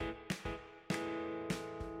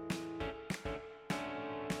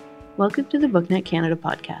Welcome to the BookNet Canada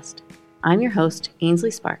podcast. I'm your host, Ainsley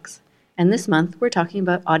Sparks, and this month we're talking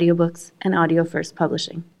about audiobooks and audio-first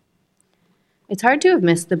publishing. It's hard to have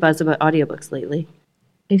missed the buzz about audiobooks lately.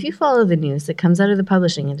 If you follow the news that comes out of the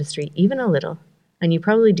publishing industry even a little, and you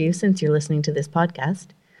probably do since you're listening to this podcast,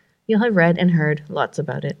 you'll have read and heard lots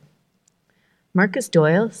about it. Marcus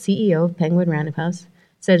Doyle, CEO of Penguin Random House,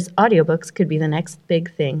 says audiobooks could be the next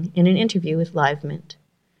big thing in an interview with Live Mint.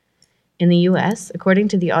 In the US, according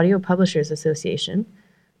to the Audio Publishers Association,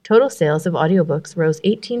 total sales of audiobooks rose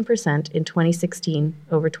 18% in 2016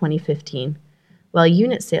 over 2015, while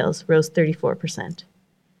unit sales rose 34%.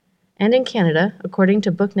 And in Canada, according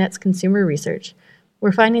to BookNet's consumer research,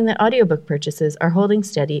 we're finding that audiobook purchases are holding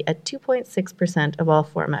steady at 2.6% of all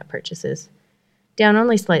format purchases, down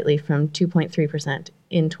only slightly from 2.3%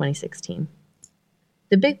 in 2016.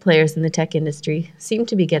 The big players in the tech industry seem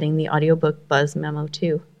to be getting the audiobook buzz memo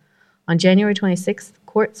too. On January 26th,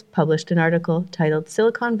 Quartz published an article titled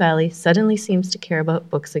Silicon Valley Suddenly Seems to Care About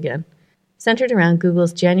Books Again, centered around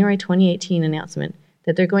Google's January 2018 announcement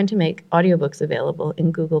that they're going to make audiobooks available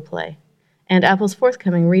in Google Play, and Apple's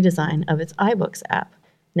forthcoming redesign of its iBooks app,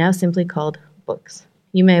 now simply called Books.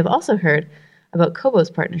 You may have also heard about Kobo's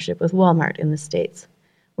partnership with Walmart in the States,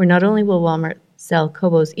 where not only will Walmart sell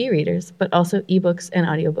Kobo's e-readers, but also ebooks and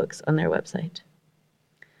audiobooks on their website.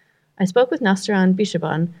 I spoke with Nastaran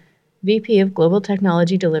Bishaban, VP of Global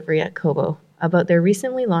Technology Delivery at Kobo, about their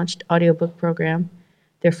recently launched audiobook program,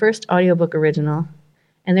 their first audiobook original,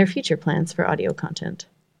 and their future plans for audio content.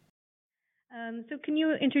 So can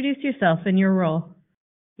you introduce yourself and your role?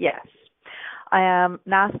 Yes. I am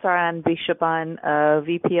Nastaran Bishaban,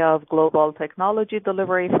 VP of Global Technology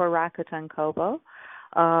Delivery for Rakuten Kobo.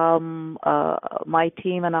 My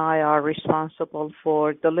team and I are responsible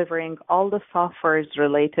for delivering all the softwares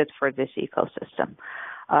related for this ecosystem.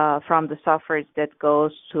 From the software that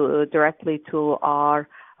goes directly to our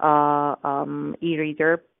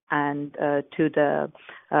e-reader and to the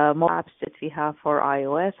mobile apps that we have for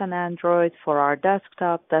iOS and Android, for our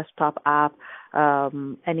desktop app,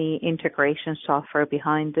 any integration software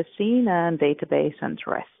behind the scene, and database and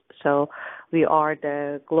the rest. So we are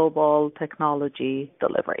the global technology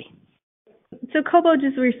delivery. So Kobo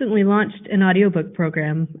just recently launched an audiobook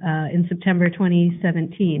program in September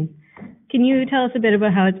 2017. Can you tell us a bit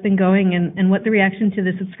about how it's been going and what the reaction to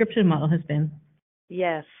the subscription model has been?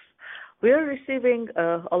 Yes, we are receiving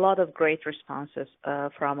a lot of great responses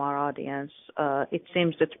from our audience. It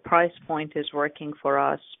seems that the price point is working for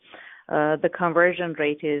us. The conversion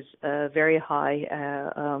rate is very high,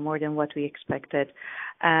 more than what we expected.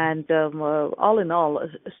 And all in all,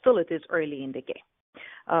 still it is early in the game.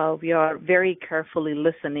 We are very carefully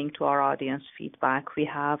listening to our audience feedback. We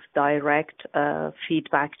have direct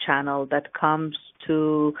feedback channel that comes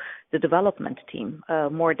to the development team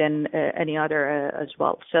more than any other as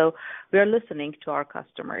well. So we are listening to our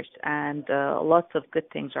customers, and lots of good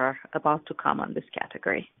things are about to come on this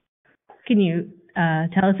category. Can you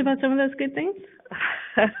tell us about some of those good things?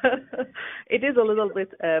 It is a little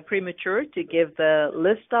bit premature to give the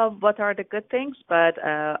list of what are the good things, but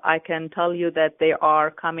I can tell you that they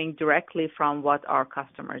are coming directly from what our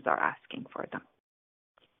customers are asking for them.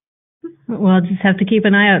 Well, I'll just have to keep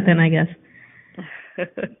an eye out then, I guess.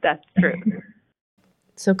 That's true.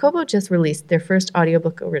 So Kobo just released their first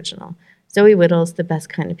audiobook original, Zoe Whittle's The Best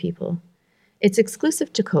Kind of People. It's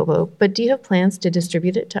exclusive to Kobo, but do you have plans to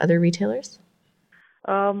distribute it to other retailers?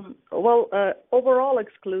 Overall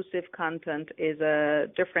exclusive content is a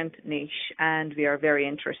different niche, and we are very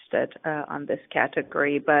interested on this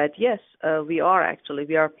category. But yes, we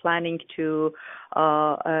are planning to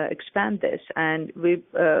expand this, and we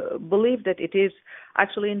believe that it is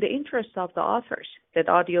actually in the interest of the authors that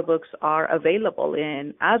audiobooks are available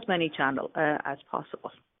in as many channels as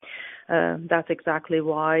possible. That's exactly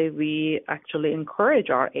why we actually encourage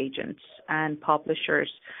our agents and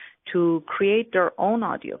publishers to create their own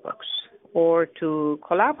audiobooks or to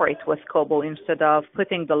collaborate with Kobo instead of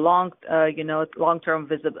putting the long-term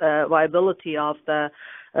viability of the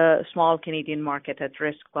small Canadian market at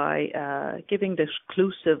risk by giving the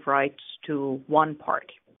exclusive rights to one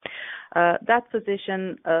party. That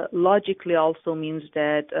position logically also means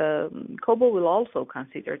that Kobo will also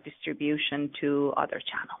consider distribution to other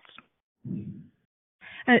channels.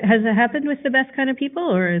 Has it happened with The Best Kind of People,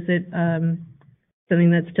 or is it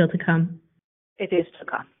something that's still to come? It is to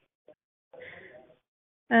come.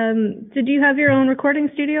 Did you have your own recording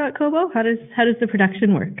studio at Kobo? How does the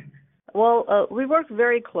production work? Well, we work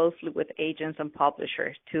very closely with agents and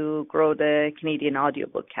publishers to grow the Canadian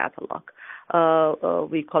audiobook catalog.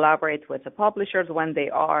 We collaborate with the publishers when they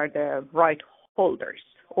are the right holders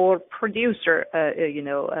or producer,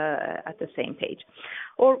 at the same page.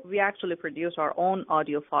 Or we actually produce our own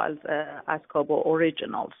audio files as Kobo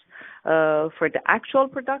Originals. For the actual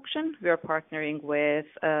production, we are partnering with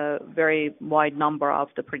a very wide number of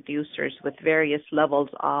the producers with various levels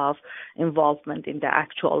of involvement in the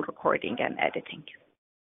actual recording and editing.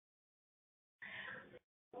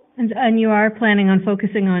 And you are planning on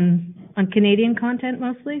focusing on Canadian content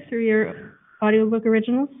mostly through your audiobook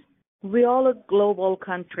originals? We are a global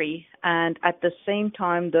country, and at the same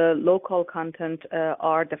time, the local content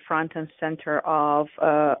are the front and center of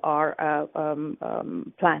our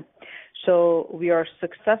plan. So we are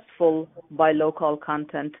successful by local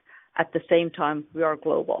content. At the same time, we are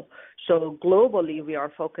global. So globally, we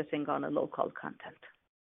are focusing on a local content.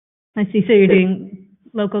 I see. So you're doing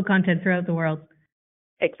local content throughout the world.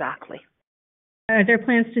 Exactly. Are there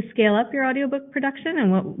plans to scale up your audiobook production,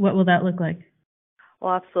 and what will that look like?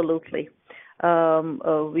 Well, absolutely.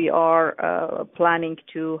 We are planning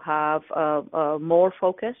to have more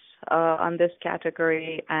focus on this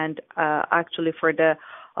category, and actually for the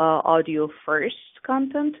audio first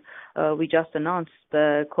content, we just announced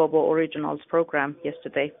the Kobo Originals program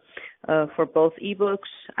yesterday for both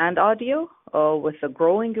ebooks and audio. With the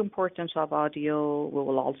growing importance of audio, we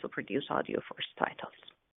will also produce audio first titles.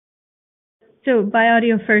 So by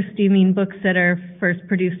audio first, do you mean books that are first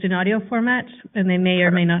produced in audio format and they may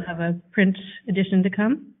or may not have a print edition to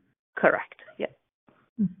come? Correct. Yeah.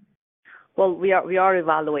 Well, we are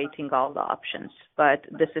evaluating all the options, but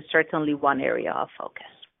this is certainly one area of focus.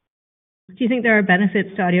 Do you think there are benefits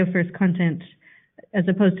to audio first content as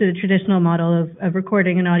opposed to the traditional model of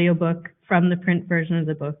recording an audiobook from the print version of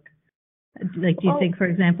the book? Like, do you think, for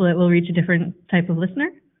example, it will reach a different type of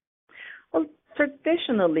listener? Well,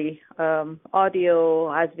 traditionally,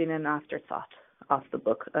 audio has been an afterthought of the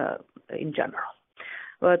book in general.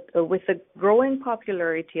 But with the growing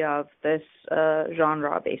popularity of this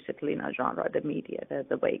genre, basically not genre, the media,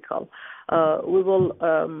 the vehicle, we will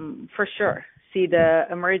for sure see the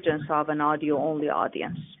emergence of an audio-only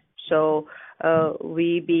audience. So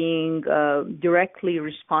we being directly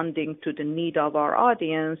responding to the need of our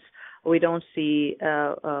audience, we don't see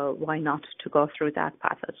why not to go through that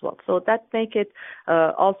path as well. So that make it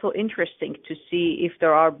also interesting to see if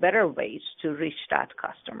there are better ways to reach that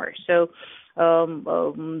customer. So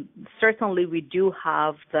certainly we do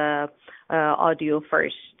have the audio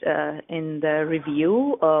first in the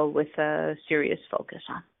review with a serious focus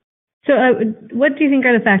on. So what do you think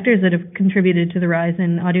are the factors that have contributed to the rise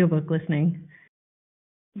in audiobook listening?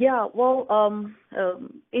 Yeah, well,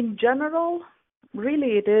 in general,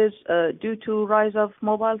 really it is due to rise of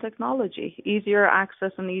mobile technology, easier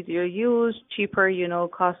access and easier use, cheaper,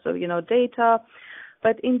 cost of, data.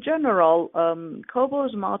 But in general,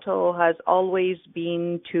 Kobo's motto has always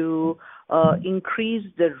been to increase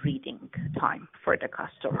the reading time for the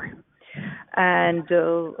customer. And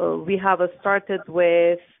we have started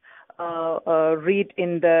with read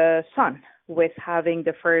in the sun, with having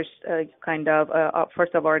the first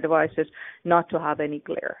first of our devices not to have any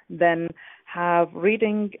glare. Then have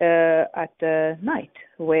reading at the night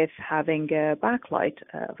with having a backlight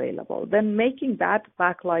available. Then making that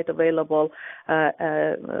backlight available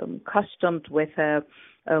customed with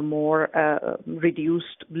a more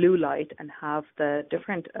reduced blue light and have the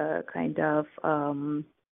different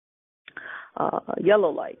yellow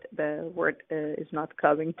light. The word is not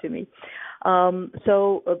coming to me.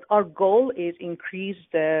 So our goal is increase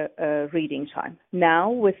the reading time.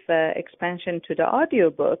 Now with the expansion to the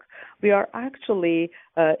audiobook, we are actually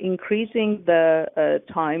increasing the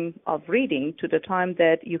time of reading to the time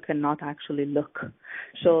that you cannot actually look.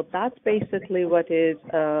 So that's basically what is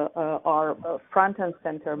our front and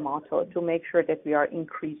center motto, to make sure that we are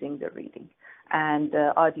increasing the reading. And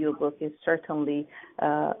the audiobook is certainly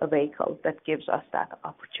a vehicle that gives us that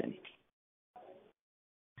opportunity.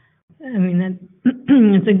 I mean,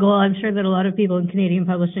 it's a goal I'm sure that a lot of people in Canadian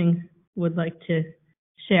publishing would like to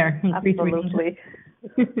share. Absolutely.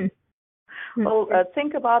 Well,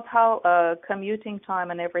 think about how commuting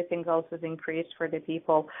time and everything else is increased for the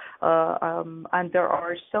people. And there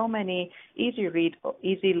are so many easy read,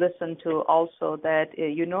 easy listen to also that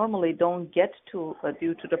you normally don't get to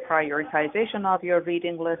due to the prioritization of your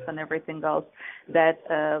reading list and everything else, that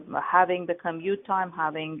having the commute time,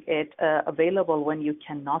 having it available when you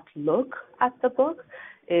cannot look at the book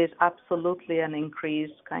is absolutely an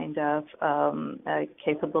increased kind of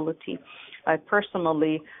capability. I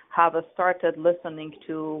personally have started listening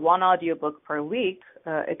to one audiobook per week,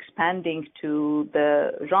 expanding to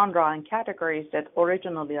the genre and categories that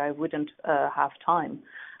originally I wouldn't have time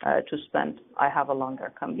to spend. I have a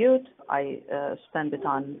longer commute. I spend it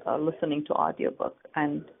on listening to audiobook,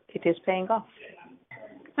 and it is paying off.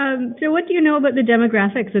 So what do you know about the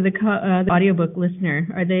demographics of the audiobook listener?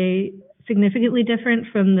 Are they significantly different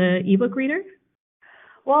from the ebook reader?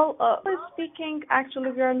 Well, speaking,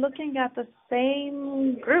 actually, we are looking at the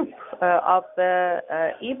same group of the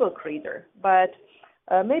ebook reader, but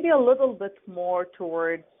maybe a little bit more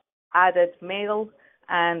towards added male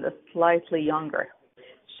and slightly younger.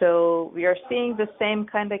 So we are seeing the same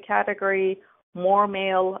kind of category, more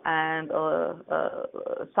male and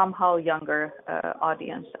somehow younger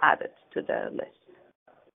audience added to the list.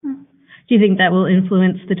 Do you think that will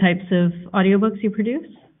influence the types of audiobooks you produce?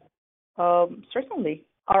 Certainly.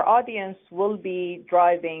 Our audience will be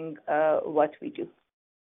driving what we do.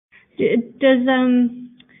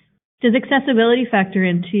 Does accessibility factor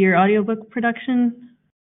into your audiobook production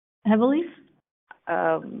heavily?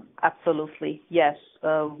 Absolutely, yes.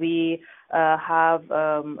 We have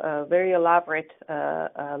a very elaborate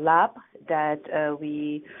lab that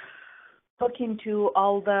we look into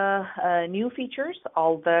all the new features,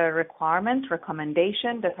 all the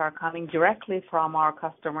recommendations that are coming directly from our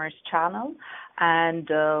customers' channel, and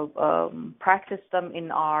practice them in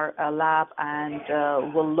our lab, and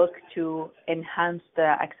we'll look to enhance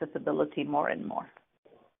the accessibility more and more.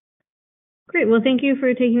 Great. Well, thank you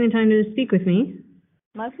for taking the time to speak with me.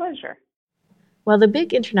 My pleasure. While the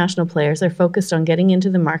big international players are focused on getting into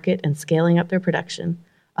the market and scaling up their production,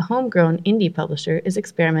 a homegrown indie publisher is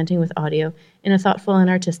experimenting with audio in a thoughtful and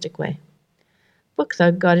artistic way.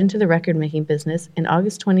 BookThug got into the record-making business in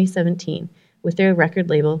August 2017 with their record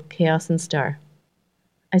label Chaos and Star.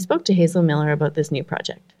 I spoke to Hazel Miller about this new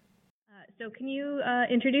project. So can you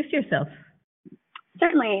introduce yourself?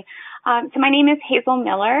 Certainly. So my name is Hazel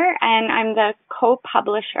Miller, and I'm the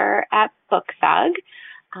co-publisher at BookThug.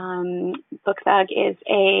 BookThug is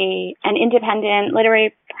an independent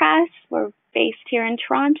literary press. We're based here in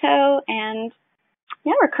Toronto, and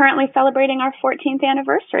we're currently celebrating our 14th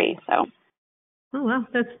anniversary. So. Oh wow,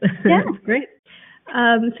 that's great.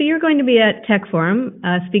 So you're going to be at Tech Forum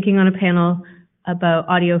speaking on a panel about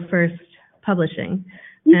audio first publishing.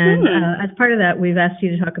 Mm-hmm. And as part of that, we've asked you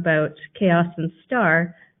to talk about Chaos and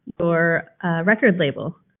Star, your record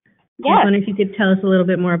label. Yes. I was wondering if you could tell us a little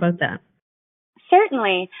bit more about that.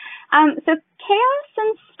 Certainly. So Chaos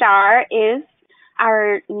and Star is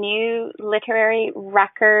our new literary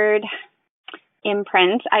record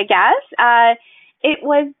imprint, I guess. It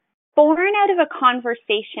was born out of a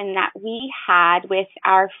conversation that we had with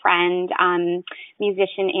our friend,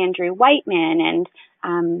 musician Andrew Whiteman.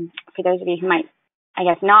 And for those of you who might, I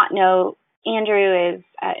guess, not know, Andrew is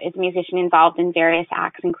a musician involved in various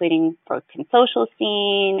acts, including Broken Social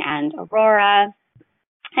Scene and Aurora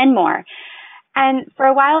and more. And for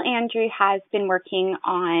a while, Andrew has been working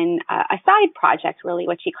on a side project, really,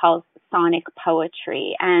 which he calls Sonic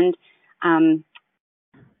Poetry. And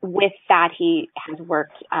with that, he has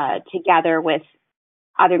worked together with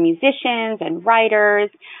other musicians and writers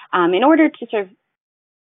in order to sort of,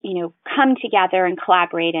 come together and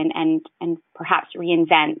collaborate and perhaps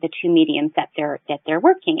reinvent the two mediums that they're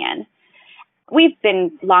working in. We've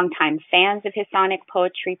been longtime fans of his Sonic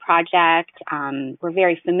Poetry project. We're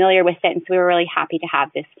very familiar with it, and so we were really happy to have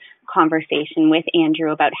this conversation with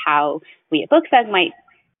Andrew about how we at BookThug might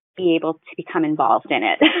be able to become involved in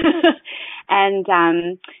it. And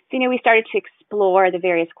so, we started to explore the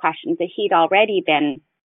various questions that he'd already been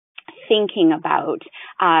thinking about,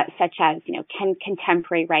 such as, can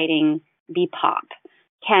contemporary writing be pop?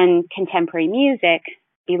 Can contemporary music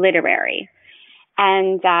be literary?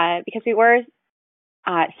 And because we were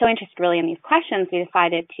so interested really in these questions, we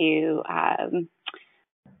decided to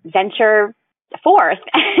venture forth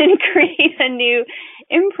and create a new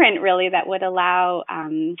imprint, really, that would allow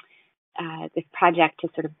this project to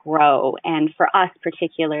sort of grow, and for us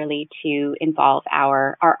particularly to involve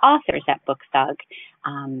our authors at BookThug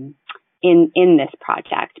in this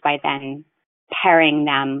project by then pairing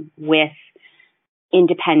them with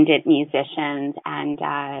independent musicians and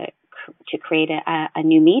to create a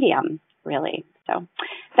new medium, really. So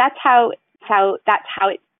that's how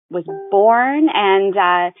it was born,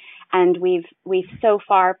 and we've so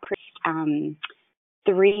far produced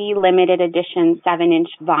 3 limited edition 7-inch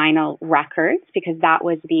vinyl records, because that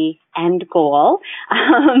was the end goal,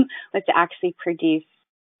 was to actually produce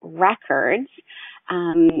records.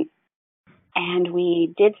 And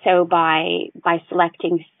we did so by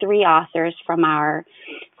selecting 3 authors from our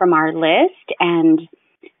list and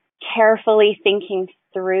carefully thinking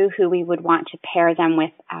through who we would want to pair them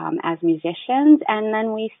with as musicians, and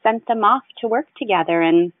then we sent them off to work together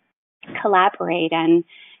and collaborate and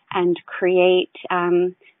create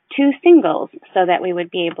 2 singles so that we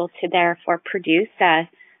would be able to therefore produce a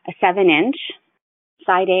 7-inch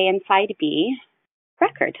side A and side B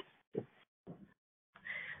record.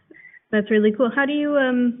 That's really cool. How do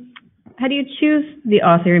you choose the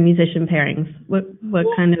author and musician pairings? What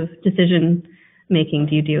kind of decision making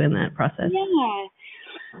do you do in that process? Yeah,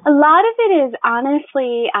 a lot of it is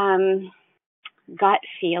honestly gut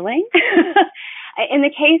feeling. In the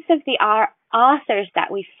case of the authors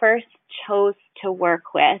that we first chose to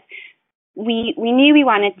work with, we knew we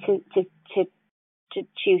wanted to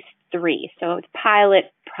choose 3. So the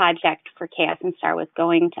pilot project for Chaos and Star was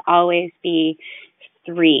going to always be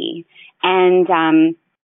 3. And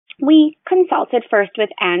we consulted first with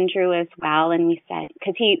Andrew as well, and we said,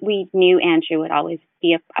 because we knew Andrew would always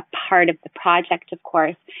be a part of the project, of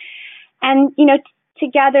course. And,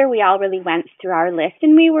 together we all really went through our list,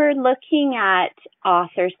 and we were looking at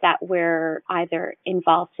authors that were either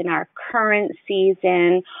involved in our current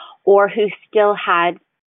season or who still had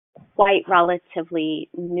quite relatively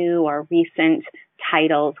new or recent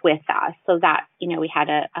titles with us, so that we had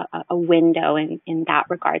a window in that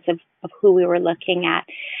regards of who we were looking at.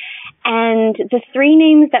 And the 3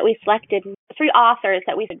 names that we selected, 3 authors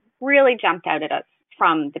that we really jumped out at us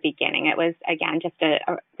from the beginning. It was, again, just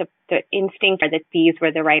the instinct that these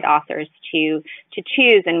were the right authors to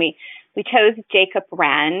choose, and we chose Jacob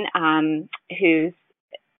Wren, who's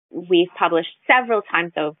we've published several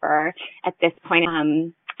times over at this point.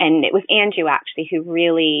 And it was Andrew, actually, who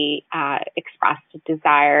really expressed a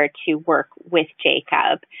desire to work with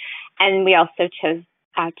Jacob. And we also chose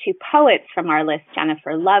 2 poets from our list,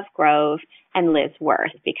 Jennifer Lovegrove and Liz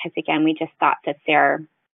Worth, because, again, we just thought that there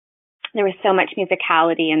was so much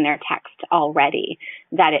musicality in their text already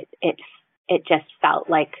that it just felt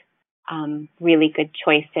like really good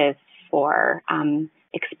choices for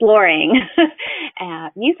exploring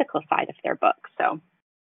musical side of their book. So.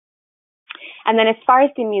 And then as far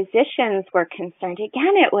as the musicians were concerned,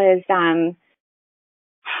 again, it was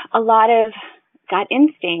a lot of gut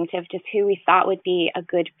instinct of just who we thought would be a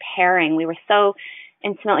good pairing. We were so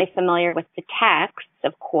intimately familiar with the texts,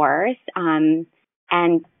 of course, and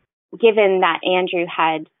given that Andrew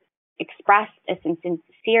had expressed a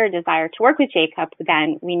sincere desire to work with Jacob,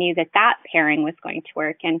 then we knew that pairing was going to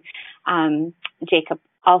work. And Jacob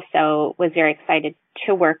also was very excited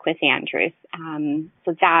to work with Andrew.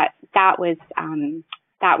 So that was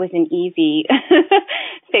an easy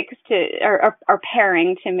fix or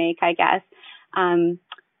pairing to make, I guess.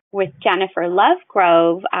 With Jennifer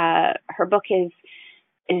Lovegrove, her book is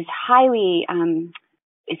highly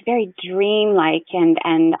is very dreamlike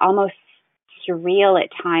and almost surreal at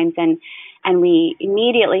times, and we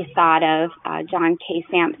immediately thought of John K.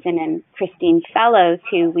 Sampson and Christine Fellows,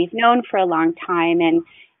 who we've known for a long time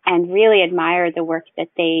and really admire the work that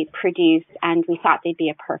they produce, and we thought they'd be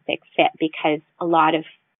a perfect fit because a lot of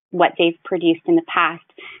what they've produced in the past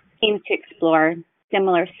seems to explore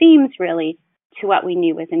similar themes really to what we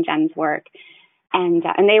knew was in Jen's work. And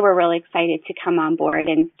they were really excited to come on board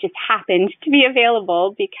and just happened to be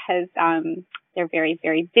available because they're very,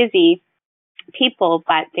 very busy people,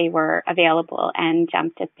 but they were available and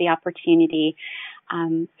jumped at the opportunity.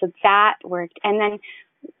 So that worked. And then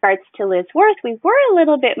in regards to Liz Worth, we were a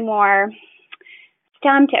little bit more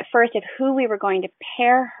stumped at first of who we were going to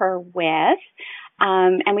pair her with.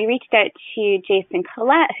 And we reached out to Jason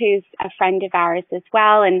Collette, who's a friend of ours as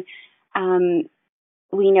well. And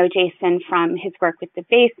we know Jason from his work with the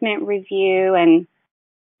Basement Review and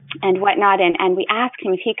whatnot. And we asked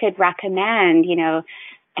him if he could recommend,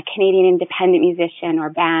 a Canadian independent musician or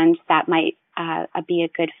band that might be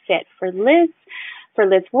a good fit for Liz. For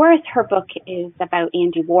Liz Worth, her book is about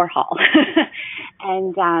Andy Warhol.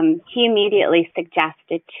 And he immediately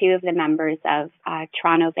suggested 2 of the members of a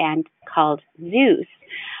Toronto band called Zeus,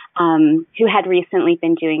 who had recently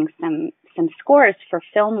been doing some scores for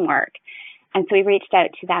film work. And so we reached out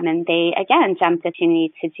to them, and they, again, jumped at the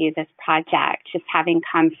opportunity to do this project, just having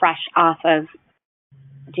come fresh off of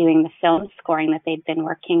doing the film scoring that they'd been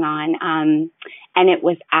working on. And it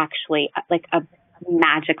was actually like a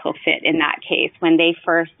magical fit in that case. When they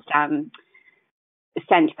first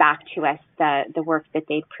sent back to us the work that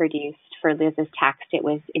they'd produced for Liz's text, it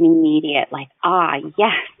was an immediate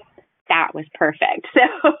yes, that was perfect.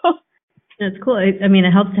 So that's cool. I mean,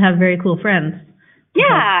 it helps to have very cool friends.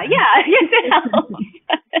 Yeah, yes, it helps.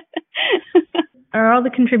 Are all the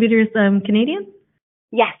contributors Canadian?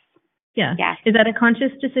 Yes. Yeah. Yes. Is that a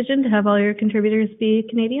conscious decision to have all your contributors be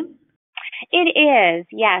Canadian? It is.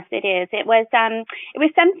 Yes, it is. It was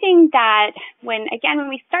something that when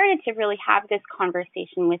we started to really have this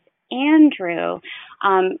conversation with Andrew,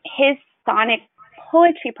 his sonic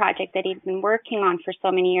poetry project that he'd been working on for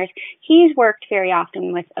so many years, he's worked very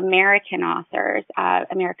often with American authors,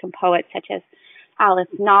 American poets such as Alice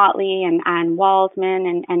Notley and Anne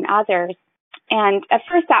Waldman and others. And at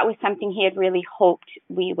first that was something he had really hoped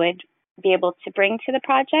we would be able to bring to the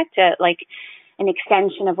project, like an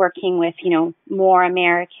extension of working with, more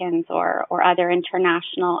Americans or other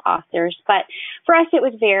international authors. But for us, it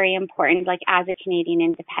was very important, like as a Canadian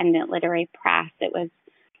independent literary press, it was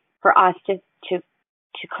for us to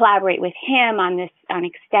collaborate with him on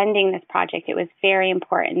extending this project. It was very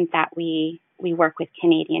important that we work with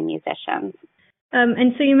Canadian musicians.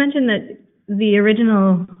 And so you mentioned that the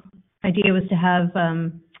original idea was to have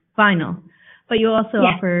vinyl, but you also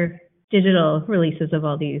offer digital releases of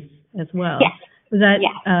all these as well. Yes. Was that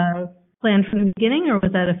planned from the beginning, or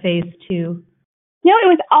was that a phase 2? No, it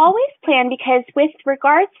was always planned, because with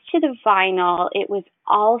regards to the vinyl, it was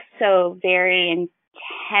also very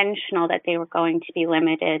intentional that they were going to be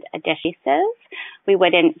limited editions. We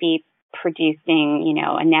wouldn't be producing,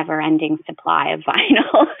 a never-ending supply of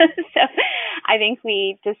vinyl. So I think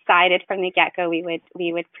we decided from the get-go we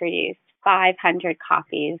would produce 500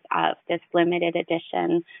 copies of this limited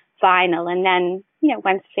edition vinyl, and then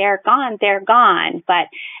once they're gone, but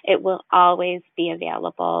it will always be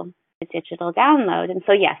available as a digital download. And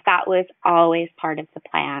so yes, that was always part of the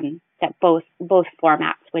plan, that both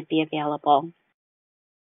formats would be available.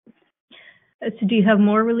 So do you have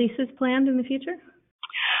more releases planned in the future?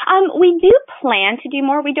 We do plan to do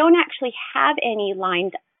more. We don't actually have any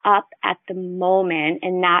lined up at the moment,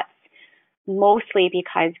 and that's mostly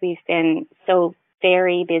because we've been so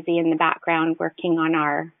very busy in the background working on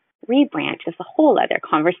our rebrand, which is a whole other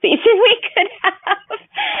conversation we could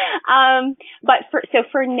have. But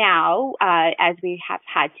for now, as we have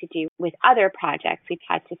had to do with other projects, we've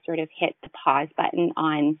had to sort of hit the pause button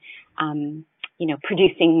on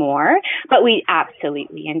producing more, but we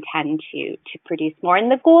absolutely intend to produce more.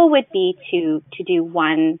 And the goal would be to do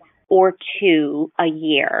 1 or 2 a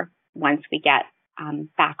year once we get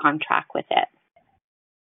back on track with it.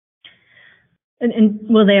 And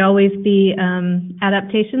will they always be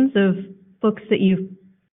adaptations of books that you've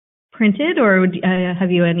printed, or have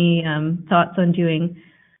you any thoughts on doing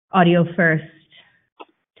audio first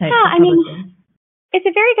type of publishing? It's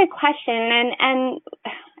a very good question, and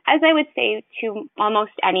as I would say to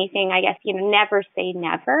almost anything, I guess, never say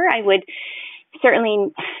never. I would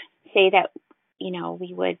certainly say that,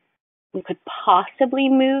 we could possibly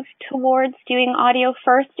move towards doing audio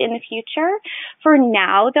first in the future. For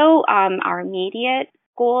now, though, our immediate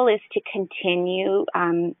goal is to continue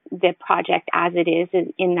the project as it is,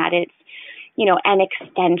 in that it's, an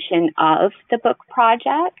extension of the book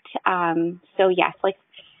project. So yes, like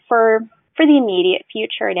for the immediate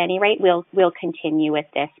future, at any rate, we'll continue with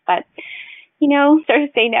this. But, sort of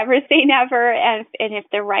say never. And if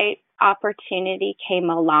the right opportunity came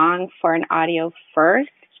along for an audio first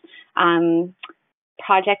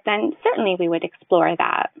project, then certainly we would explore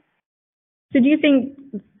that. So do you think,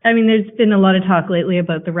 there's been a lot of talk lately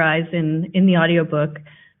about the rise in the audiobook.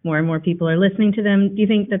 More and more people are listening to them. Do you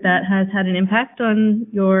think that has had an impact on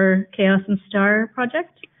your Chaos and Star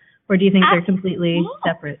project? Or do you think they're completely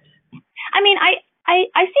separate? I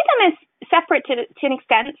see them as separate to an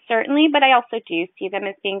extent, certainly, but I also do see them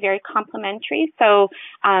as being very complementary. So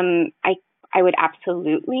I would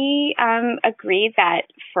absolutely agree that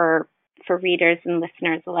for readers and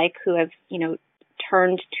listeners alike who have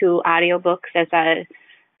turned to audiobooks as a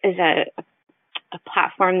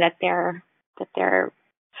platform that they're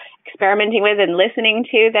experimenting with and listening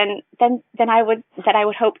to, then I would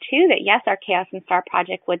hope too that yes, our Chaos and Star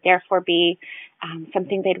project would therefore be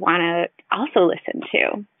something they'd want to also listen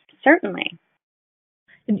to. Certainly.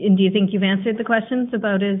 And do you think you've answered the questions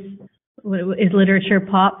about is literature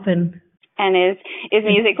pop and is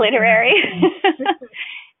music literary?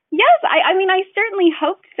 Yes, I certainly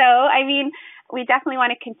hope so. We definitely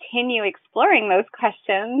want to continue exploring those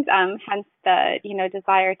questions. Hence the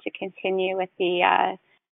desire to continue with the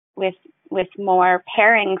with more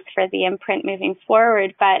pairings for the imprint moving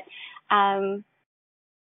forward. But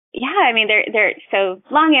they're so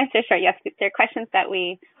long answer short. Yes, they're questions that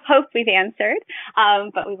we hope we've answered,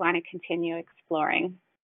 but we want to continue exploring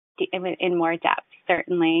in more depth.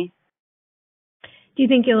 Certainly. Do you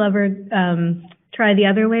think you'll ever try the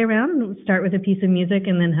other way around? Start with a piece of music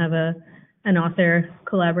and then have an author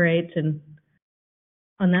collaborate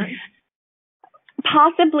on that?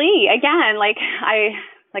 Possibly. Again, like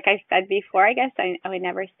I said before, I guess I would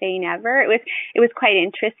never say never. It was quite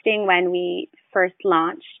interesting when we first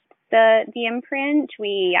launched the imprint.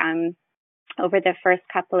 We over the first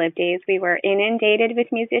couple of days we were inundated with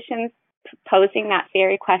musicians posing that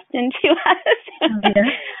very question to us. Yeah.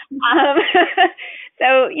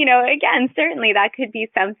 So, again, certainly that could be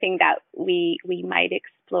something that we might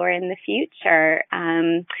explore in the future.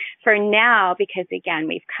 For now, because again,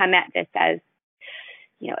 we've come at this as,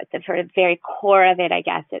 it's the sort of very core of it, I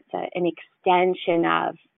guess. It's an extension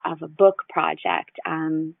of a book project.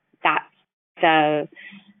 That's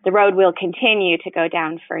the road we'll continue to go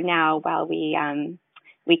down for now while we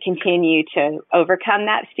continue to overcome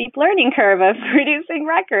that steep learning curve of producing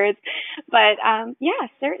records. But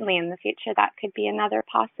certainly in the future, that could be another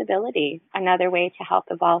possibility, another way to help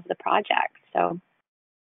evolve the project. So,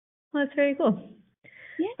 well, that's very cool.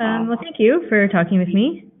 Yeah. Well, thank you for talking with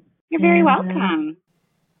me. You're very welcome.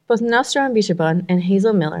 Both Nastran Bishabon and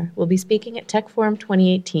Hazel Miller will be speaking at Tech Forum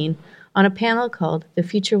 2018 on a panel called The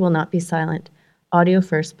Future Will Not Be Silent, Audio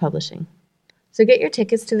First Publishing. So get your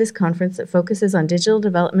tickets to this conference that focuses on digital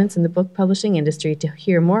developments in the book publishing industry to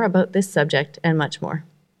hear more about this subject and much more.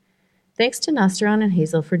 Thanks to Nastran and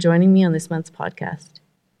Hazel for joining me on this month's podcast.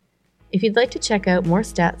 If you'd like to check out more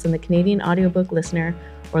stats on the Canadian audiobook listener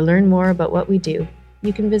or learn more about what we do,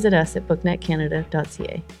 you can visit us at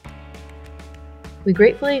booknetcanada.ca. We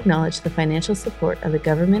gratefully acknowledge the financial support of the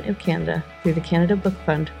Government of Canada through the Canada Book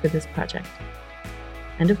Fund for this project.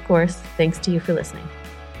 And of course, thanks to you for listening.